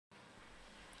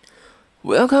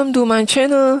Welcome to my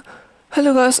channel.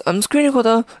 Hello guys, I'm Screen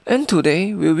Recorder and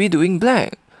today we'll be doing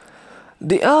black.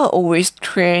 There are always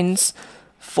trends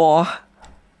for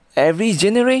every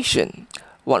generation.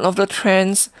 One of the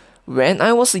trends when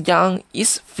I was young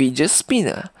is fidget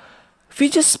spinner.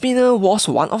 Fidget spinner was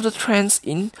one of the trends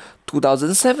in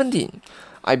 2017.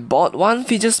 I bought one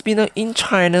fidget spinner in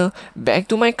China back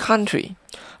to my country.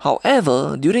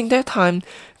 However, during that time,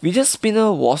 fidget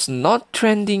spinner was not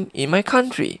trending in my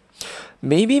country.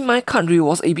 Maybe my country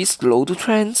was a bit slow to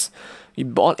trends. We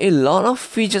bought a lot of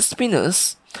fidget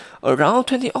spinners, around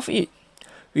 20 of it.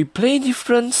 We play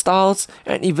different styles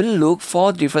and even look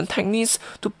for different techniques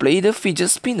to play the fidget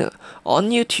spinner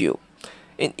on YouTube.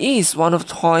 It is one of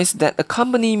the toys that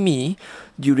accompany me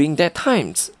during that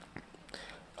times.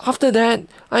 After that,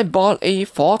 I bought a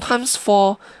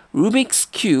 4x4 Rubik's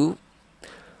Cube.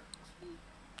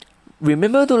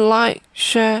 Remember to like,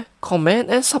 share, comment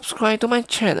and subscribe to my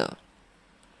channel.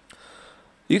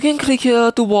 You can click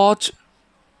here to watch.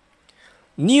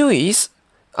 New is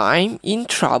I'm in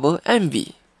Trouble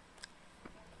Envy.